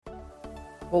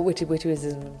What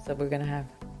witticisms that we're going to have?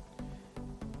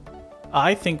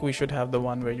 I think we should have the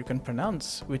one where you can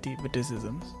pronounce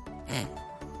witticisms.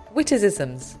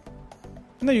 Witticisms.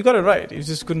 No, you got it right. You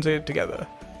just couldn't say it together.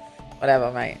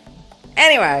 Whatever, mate.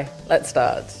 Anyway, let's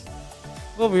start.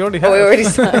 Well, we already have. Oh, we already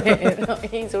started.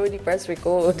 He's already pressed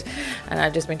record. And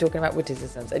I've just been talking about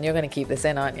witticisms. And you're going to keep this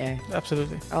in, aren't you?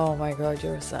 Absolutely. Oh, my God.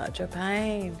 You're such a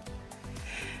pain.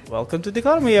 Welcome to the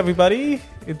economy, everybody.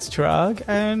 It's Chirag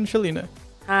and Shalina.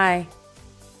 Hi.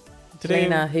 Today,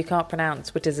 Shalina, who can't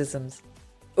pronounce witticisms.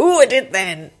 Ooh, I did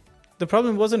then. the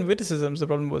problem wasn't witticisms. The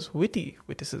problem was witty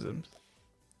witticisms.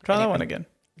 Try that one again.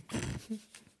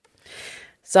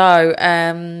 So,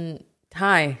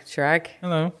 hi, Chirag.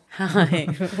 Hello. Hi.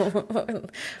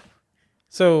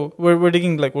 So we're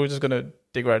digging, like, we're just gonna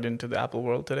dig right into the Apple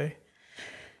world today.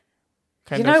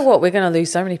 You know what? We're going to lose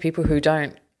so many people who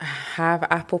don't have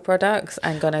Apple products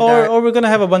and going to or we're gonna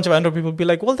have a bunch of Android people be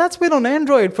like, well, that's been on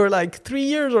Android for like 3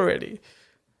 years already.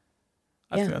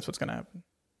 I think that's what's gonna happen.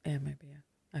 Yeah, maybe.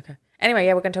 Yeah. Okay. Anyway,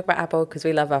 we're going to talk about Apple because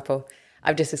we love Apple.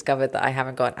 I've just discovered that I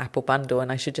haven't got an Apple bundle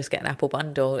and I should just get an Apple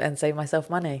bundle and save myself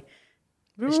money.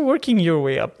 We were working your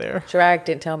way up there. Chirag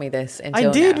didn't tell me this until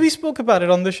I did. now. We spoke about it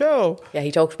on the show. Yeah,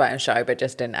 he talked about it on the show, but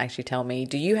just didn't actually tell me,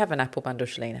 do you have an Apple bundle,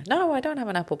 Shalina? No, I don't have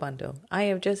an Apple bundle. I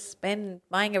have just been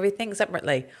buying everything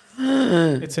separately.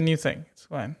 It's a new thing. It's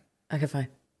fine. Okay, fine.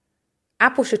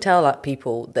 Apple should tell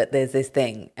people that there's this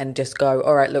thing and just go,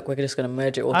 all right, look, we're just going to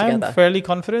merge it all together. I'm fairly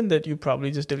confident that you probably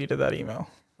just deleted that email.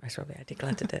 Most probably I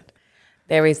decluttered it.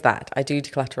 There is that. I do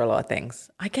declutter a lot of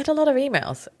things. I get a lot of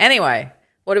emails. Anyway,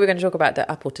 what are we going to talk about at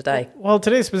Apple today? Well,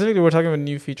 today specifically, we're talking about a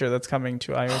new feature that's coming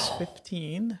to iOS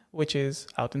 15, which is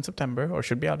out in September, or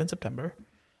should be out in September.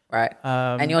 Right.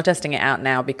 And you're testing it out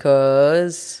now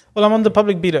because... Well, I'm on the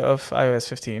public beta of iOS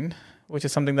 15, which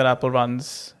is something that Apple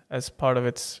runs as part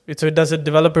of so it does a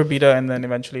developer beta and then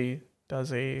eventually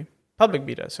does a public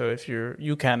beta. So if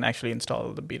you can actually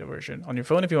install the beta version on your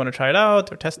phone if you want to try it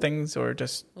out or test things or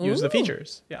just use the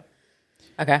features. Yeah.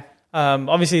 Okay.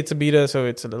 Obviously it's a beta, so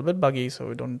it's a little bit buggy. So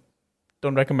we don't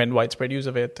recommend widespread use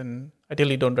of it, and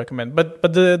ideally don't recommend. But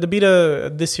the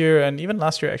beta this year and even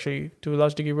last year actually to a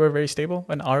large degree were very stable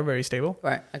and are very stable.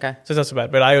 Right. Okay. So it's not so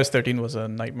bad. But iOS 13 was a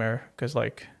nightmare because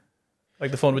like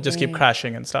the phone would just keep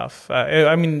crashing and stuff.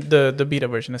 I mean the beta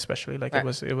version especially,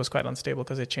 it was quite unstable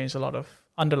because it changed a lot of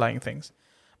underlying things.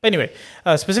 But anyway,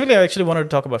 specifically I actually wanted to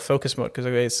talk about focus mode because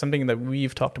it's something that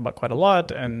we've talked about quite a lot,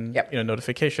 and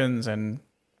notifications and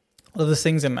all of these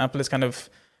things, and Apple is kind of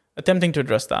attempting to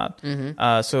address that.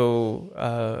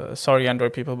 Mm-hmm. Sorry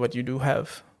Android people, but you do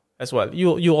have as well.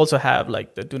 You also have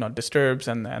like the do not disturbs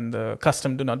and the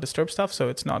custom do not disturb stuff, so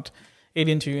it's not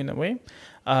alien to you in a way.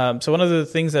 So one of the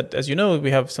things that, as you know,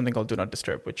 we have something called do not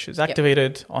disturb, which is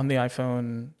activated on the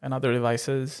iPhone and other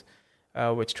devices,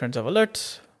 which turns off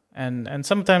alerts. And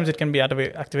sometimes it can be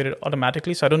activated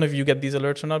automatically. So I don't know if you get these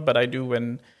alerts or not, but I do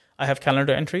when I have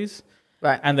calendar entries.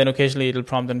 Right. And then occasionally it'll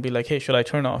prompt and be like, hey, should I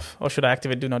turn off or should I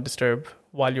activate do not disturb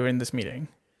while you're in this meeting?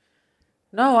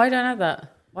 No, I don't have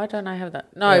that. Why don't I have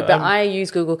that? No, but I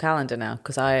use Google Calendar now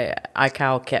because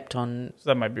iCal kept on. So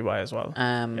that might be why as well.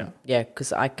 Yeah,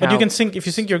 because iCal. But you can sync, if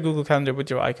you sync your Google Calendar with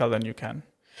your iCal, then you can.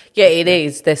 Yeah, it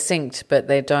is. They're synced, but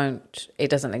they don't. It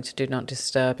doesn't link to do not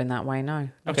disturb in that way. No.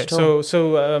 Okay,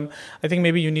 so I think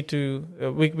maybe you need to.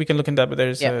 We can look into that, but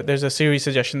there's a Siri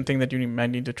suggestion thing that you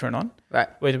might need to turn on. Right.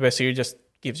 Where Siri just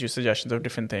gives you suggestions of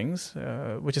different things,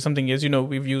 which is something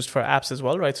we've used for apps as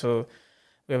well, right? So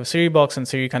we have a Siri box, and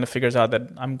Siri kind of figures out that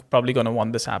I'm probably going to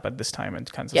want this app at this time,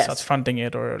 and kind of starts fronting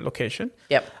it or location.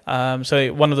 Yep.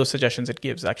 So one of those suggestions it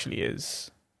gives actually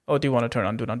is, oh, do you want to turn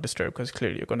on do not disturb? Because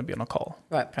clearly you're going to be on a call,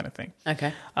 right? Kind of thing.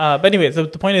 Okay. But anyway, the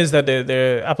point is that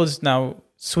Apple is now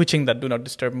switching that do not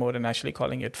disturb mode and actually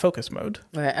calling it focus mode.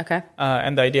 Right. Okay.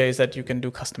 And the idea is that you can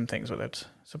do custom things with it.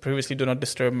 So previously, do not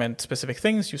disturb meant specific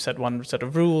things. You set one set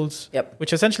of rules,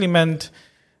 which essentially meant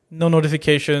no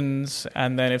notifications,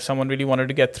 and then if someone really wanted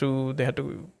to get through, they had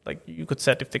to, like, you could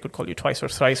set if they could call you twice or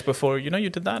thrice before you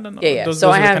did that. And those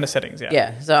are the kind of settings.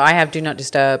 So I have do not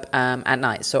disturb at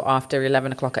night, so after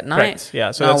 11 o'clock at night. Right.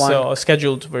 Yeah, so that's a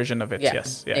scheduled version of it.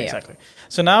 Yes. Yeah, exactly.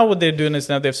 So now what they're doing is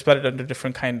now they've spread it under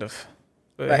different kind of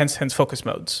hence focus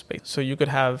modes. So you could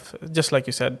have, just like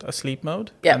you said, a sleep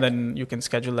mode, and then you can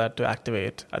schedule that to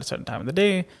activate at a certain time of the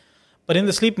day. But in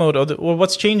the sleep mode, or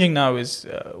what's changing now is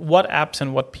what apps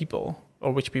and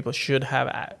which people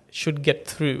should get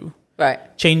through.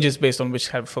 Right. Changes based on which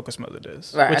kind of focus mode it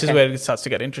is, which is where it starts to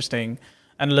get interesting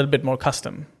and a little bit more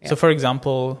custom. Yeah. So, for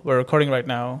example, we're recording right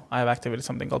now. I have activated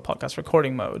something called podcast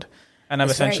recording mode, And I've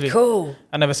It's very essentially cool.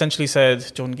 And I've essentially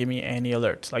said, don't give me any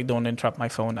alerts. Like, don't interrupt my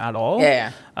phone at all.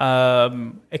 Yeah.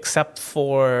 Except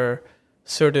for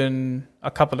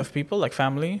a couple of people, like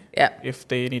family, Yeah. if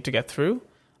they need to get through,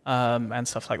 and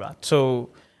stuff like that. So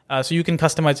you can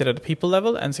customize it at a people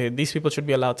level and say, these people should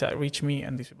be allowed to reach me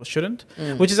and these people shouldn't,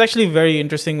 which is actually very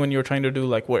interesting when you're trying to do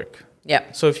like work.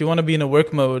 Yeah. So if you want to be in a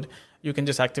work mode, you can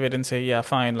just activate and say, yeah,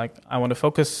 fine. Like, I want to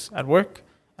focus at work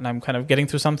and I'm kind of getting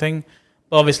through something.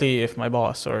 But obviously, if my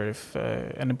boss or if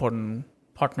an important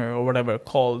partner or whatever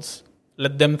calls,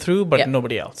 let them through, but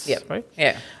nobody else. Yeah. Right?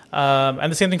 Yeah.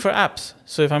 And the same thing for apps.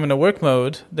 So if I'm in a work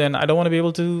mode, then I don't want to be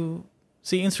able to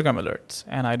see Instagram alerts,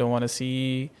 and I don't want to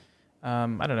see, I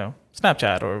don't know,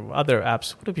 Snapchat or other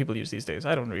apps. What do people use these days?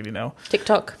 I don't really know.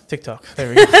 TikTok. There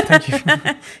we go. Thank you.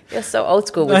 You're so old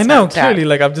school with I know, Snapchat. clearly,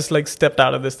 like I've just like stepped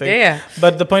out of this thing. Yeah.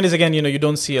 But the point is, again, you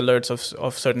don't see alerts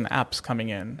of certain apps coming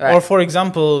in. Right. Or for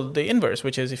example, the inverse,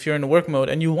 which is if you're in a work mode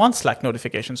and you want Slack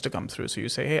notifications to come through. So you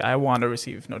say, hey, I want to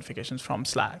receive notifications from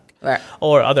Slack. Right.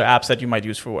 Or other apps that you might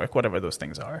use for work, whatever those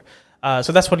things are.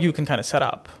 So that's what you can kind of set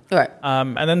up. Right.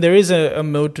 And then there is a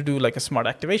mode to do like a smart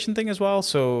activation thing as well.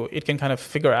 So it can kind of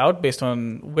figure out based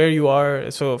on where you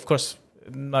are. So of course,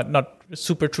 not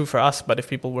super true for us, but if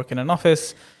people work in an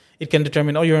office, it can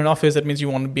determine, you're in office, that means you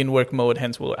want to be in work mode,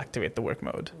 hence we'll activate the work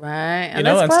mode. Right. And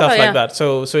stuff like that.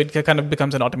 So it kind of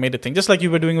becomes an automated thing, just like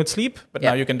you were doing with sleep, but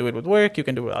now you can do it with work, you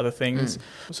can do it with other things.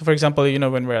 So for example,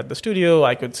 when we're at the studio,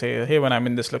 I could say, hey, when I'm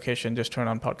in this location, just turn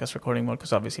on podcast recording mode,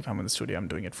 because obviously if I'm in the studio, I'm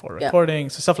doing it for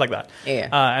recording, so stuff like that. Yeah.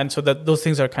 And so that those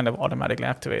things are kind of automatically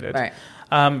activated. Right.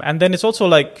 And then it's also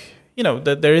like,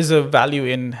 that there is a value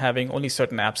in having only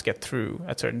certain apps get through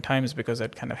at certain times, because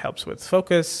that kind of helps with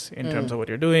focus in terms of what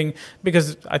you're doing.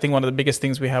 Because I think one of the biggest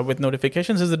things we have with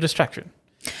notifications is the distraction.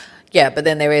 Yeah, but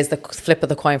then there is the flip of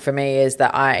the coin for me is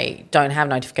that I don't have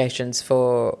notifications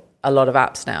for a lot of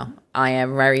apps now. I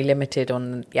am very limited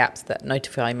on the apps that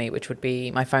notify me, which would be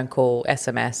my phone call,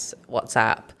 SMS,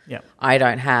 WhatsApp. Yeah. I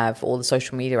don't have all the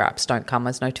social media apps don't come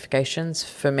as notifications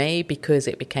for me because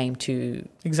it became too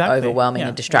overwhelming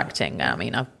and distracting. Yeah. I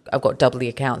mean, I've got double the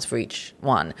accounts for each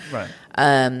one. Right.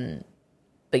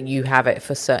 But you have it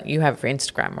for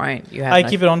Instagram, right? I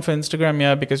keep it on for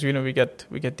Instagram, because we get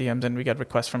DMs and we get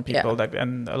requests from people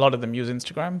and a lot of them use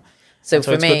Instagram. So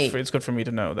for me, it's good for me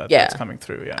to know that that's coming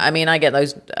through. Yeah, I mean, I get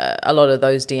those a lot of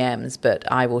those DMs,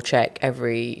 but I will check I'm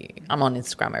on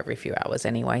Instagram every few hours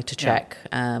anyway to check.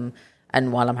 And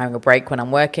while I'm having a break when I'm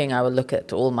working, I will look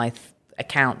at all my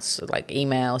accounts like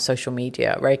email, social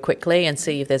media very quickly and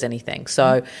see if there's anything.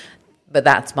 So, but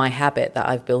that's my habit that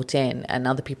I've built in, and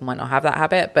other people might not have that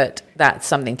habit, but that's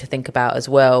something to think about as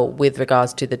well with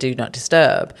regards to the do not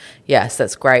disturb. Yes,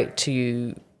 that's great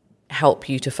to help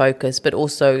you to focus, but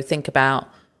also think about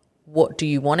what do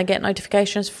you want to get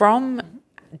notifications from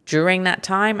during that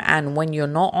time and when you're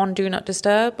not on do not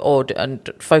disturb or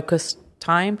focus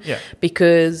time.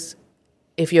 Because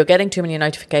if you're getting too many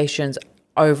notifications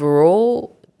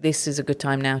overall, this is a good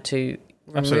time now to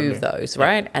remove those,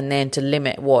 right? And then to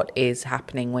limit what is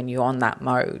happening when you're on that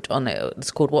mode.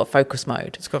 It's called focus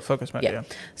mode. It's called focus mode. Yeah.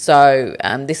 So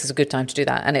this is a good time to do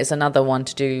that, and it's another one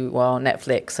to do while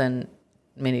Netflix and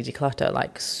mini declutter,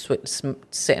 like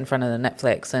sit in front of the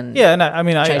Netflix and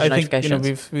I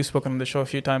think we've spoken on the show a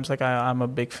few times. Like I'm a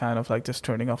big fan of like just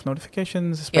turning off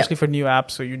notifications, especially for new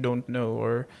apps, so you don't know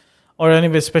or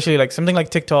anyway, especially like something like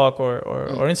TikTok or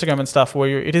Instagram and stuff,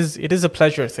 where it is a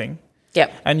pleasure thing. Yeah,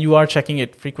 and you are checking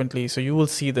it frequently, so you will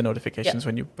see the notifications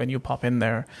when you pop in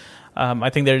there. I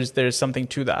think there's something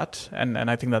to that, and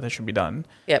I think that should be done.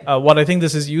 Yeah. What I think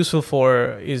this is useful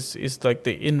for is like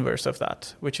the inverse of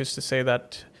that, which is to say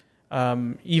that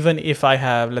even if I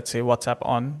have, let's say, WhatsApp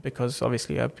on, because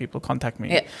obviously I have people contact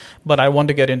me, but I want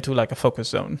to get into like a focus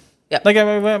zone. Yeah. Like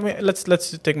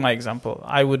let's take my example.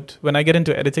 When I get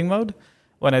into editing mode,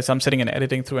 when I'm sitting and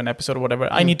editing through an episode or whatever,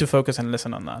 I need to focus and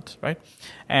listen on that, right?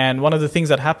 And one of the things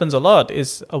that happens a lot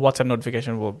is a WhatsApp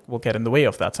notification will get in the way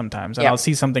of that sometimes. And I'll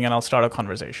see something and I'll start a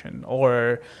conversation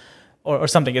or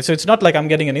something. So it's not like I'm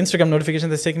getting an Instagram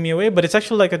notification that's taking me away, but it's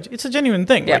actually like it's a genuine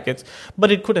thing. Yeah.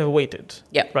 But it could have waited,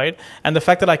 right? And the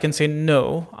fact that I can say,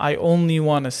 no, I only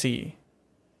want to see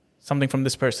something from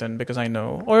this person because I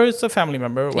know, or it's a family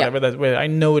member or whatever, where I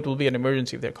know it will be an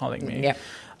emergency if they're calling me. Yeah.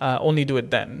 Only do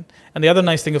it then. And the other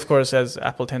nice thing, of course, as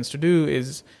Apple tends to do,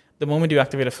 is the moment you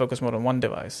activate a focus mode on one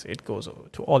device, it goes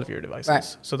to all of your devices.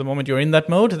 Right. So the moment you're in that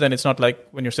mode, then it's not like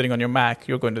when you're sitting on your Mac,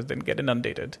 you're going to then get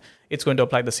inundated. It's going to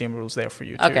apply the same rules there for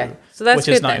you too. So that's which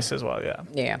good is nice then. As well, yeah.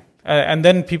 Yeah. And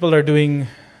then people are doing,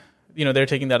 they're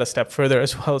taking that a step further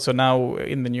as well. So now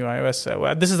in the new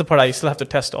iOS, this is the part I still have to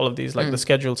test all of these, like the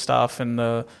scheduled stuff and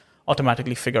the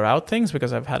automatically figure out things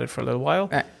because I've had it for a little while.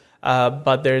 Right.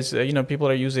 But there's, people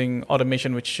are using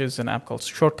automation, which is an app called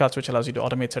Shortcuts, which allows you to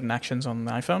automate certain actions on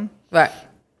the iPhone. Right.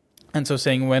 And so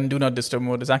saying when Do Not Disturb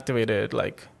mode is activated,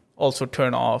 like also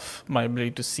turn off my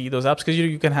ability to see those apps, because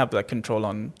you can have like control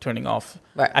on turning off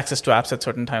access to apps at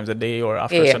certain times a day or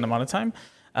after a certain amount of time.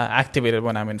 Activated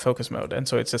when I'm in focus mode. And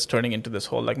so it's just turning into this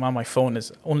whole, like, my phone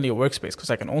is only a workspace because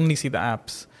I can only see the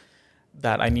apps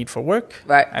that I need for work,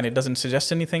 and it doesn't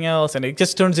suggest anything else, and it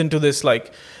just turns into this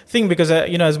like thing because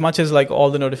as much as like all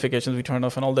the notifications we turn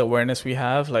off and all the awareness we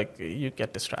have, like you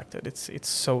get distracted. It's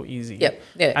so easy.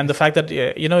 And the fact that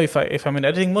if I'm in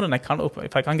editing mode and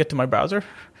if I can't get to my browser,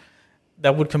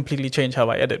 that would completely change how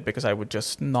I edit, because I would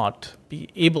just not be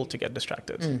able to get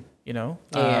distracted.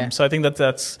 So I think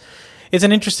that's it's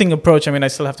an interesting approach. I mean, I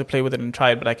still have to play with it and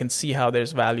try it, but I can see how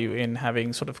there's value in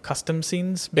having sort of custom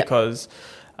scenes, because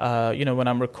when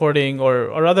I'm recording or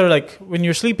rather, like when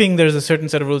you're sleeping, there's a certain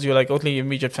set of rules. You're like, only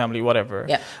immediate family, whatever.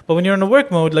 Yeah. But when you're in a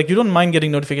work mode, like you don't mind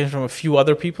getting notifications from a few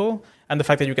other people. And the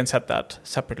fact that you can set that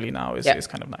separately now is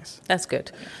kind of nice. That's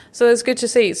good. So it's good to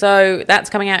see. So that's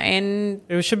coming out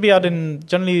It should be out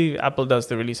generally Apple does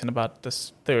the release in about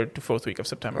this 3rd to 4th week of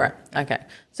September. Right. Okay.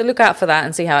 So look out for that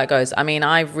and see how it goes. I mean,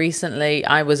 I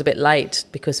was a bit late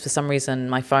because for some reason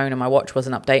my phone and my watch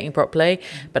wasn't updating properly,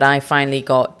 but I finally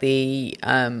got the,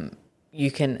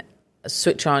 you can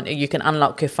switch on, you can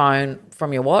unlock your phone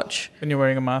from your watch. When you're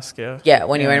wearing a mask, Yeah,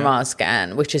 when you're wearing a mask,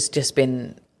 and which has just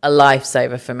been a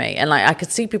lifesaver for me. And like I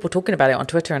could see people talking about it on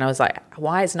Twitter, and I was like,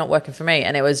 why is it not working for me?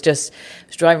 And it was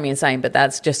driving me insane. But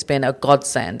that's just been a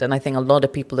godsend, and I think a lot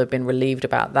of people have been relieved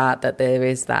about that there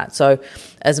is that. So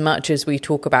as much as we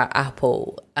talk about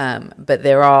Apple, but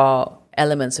there are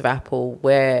elements of Apple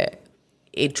where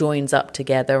it joins up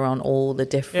together on all the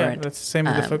different that's the same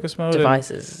with the focus mode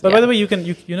devices. But by the way, you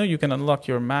can unlock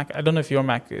your Mac. I don't know if your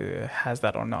Mac has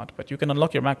that or not, but you can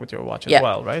unlock your Mac with your watch as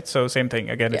well, right? So same thing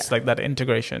again. It's like that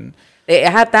integration. It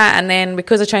had that, and then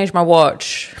because I changed my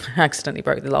watch, I accidentally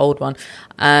broke the old one.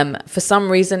 For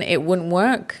some reason, it wouldn't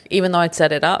work, even though I'd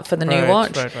set it up for the new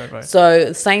watch. Right. So at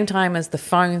the same time as the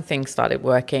phone thing started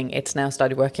working, it's now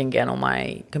started working again on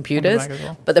my computers. On the Mac as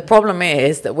well. But the problem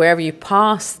is that wherever you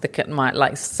pass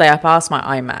like say I pass my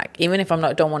iMac, even if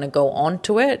don't want to go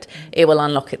onto it, it will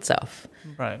unlock itself.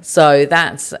 Right. So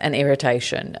that's an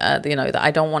irritation. That I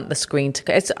don't want the screen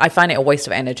to. I find it a waste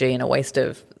of energy and a waste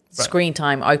of screen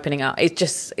time opening up.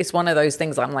 It's one of those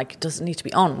things I'm like, it doesn't need to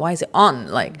be on. Why is it on?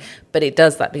 But it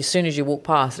does that. As soon as you walk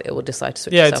past, it will decide to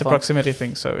switch itself on. It's a proximity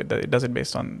thing, so it does it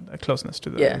based on closeness to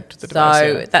the device.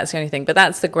 So that's the only thing. But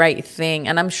that's the great thing.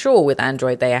 And I'm sure with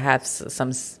Android, they have some,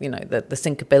 the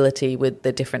syncability with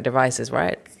the different devices,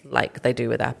 right? Like they do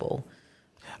with Apple.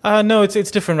 No,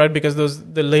 it's different, right? Because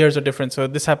the layers are different. So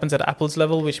this happens at Apple's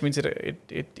level, which means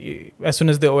it as soon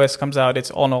as the OS comes out,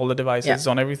 it's on all the devices, it's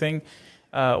on everything.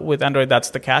 With Android,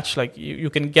 that's the catch. Like you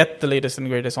can get the latest and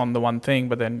greatest on the one thing,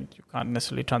 but then you can't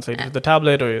necessarily translate it to the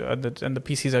tablet, and the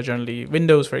PCs are generally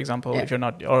Windows, for example, if you're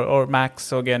not, or Macs.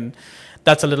 So again,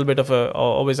 that's a little bit of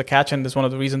always a catch, and it's one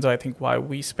of the reasons I think why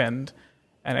we spend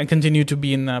and continue to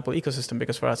be in the Apple ecosystem,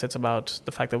 because for us it's about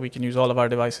the fact that we can use all of our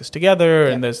devices together,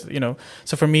 and there's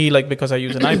so for me, like, because I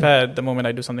use an iPad, the moment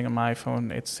I do something on my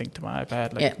iPhone, it's synced to my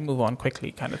iPad, move on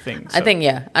quickly kind of thing. So. I think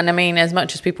and I mean, as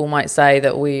much as people might say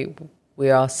that we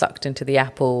are sucked into the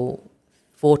Apple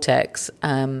vortex,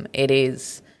 it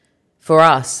is, for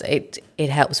us, it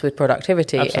helps with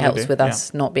productivity. Absolutely. It helps with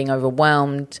us not being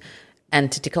overwhelmed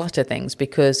and to declutter things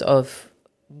because all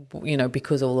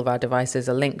of our devices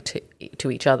are linked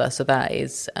to each other. So that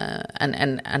is,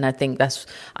 and I think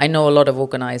I know a lot of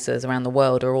organizers around the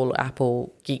world are all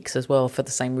Apple geeks as well for the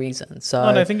same reason. So,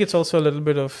 and I think it's also a little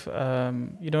bit of,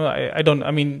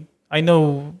 I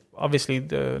know obviously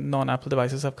the non-Apple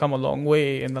devices have come a long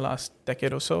way in the last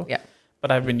decade or so. Yeah. But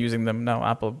I've been using them now,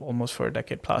 Apple, almost for a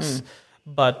decade plus.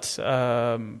 But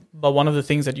one of the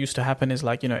things that used to happen is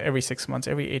every 6 months,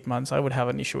 every 8 months, I would have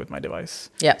an issue with my device.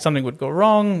 Yeah. Something would go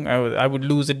wrong. I would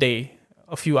lose a day,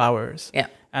 a few hours. Yeah.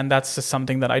 And that's just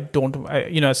something that I don't,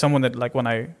 as someone that when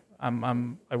I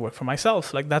work for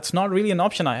myself, that's not really an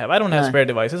option I have. I don't have spare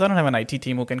devices. I don't have an IT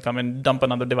team who can come and dump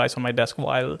another device on my desk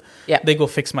while they go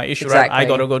fix my issue. Exactly. Right? I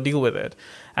got to go deal with it.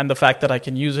 And the fact that I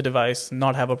can use a device,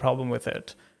 not have a problem with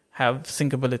it, have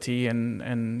syncability and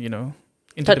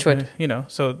Touchwood.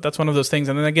 So that's one of those things.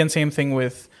 And then again, same thing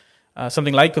with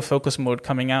something like a focus mode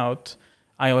coming out.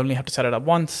 I only have to set it up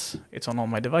once. It's on all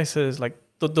my devices.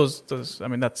 Those. I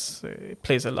mean, it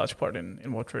plays a large part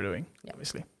in what we're doing. Yeah.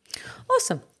 Obviously.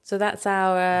 Awesome. So that's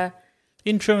our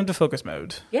intro into focus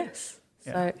mode. Yes.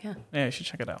 So yeah, you should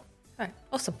check it out. All right.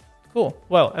 Awesome. Cool.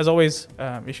 Well, as always,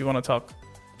 if you want to talk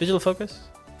digital focus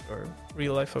or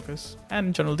real life focus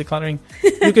and general decluttering,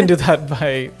 you can do that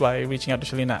by reaching out to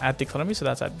Shalina at Declutterme. So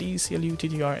that's at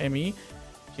DCLUTTRME.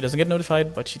 She doesn't get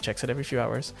notified, but she checks it every few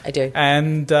hours. I do.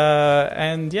 And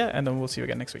then we'll see you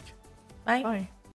again next week. Bye. Bye.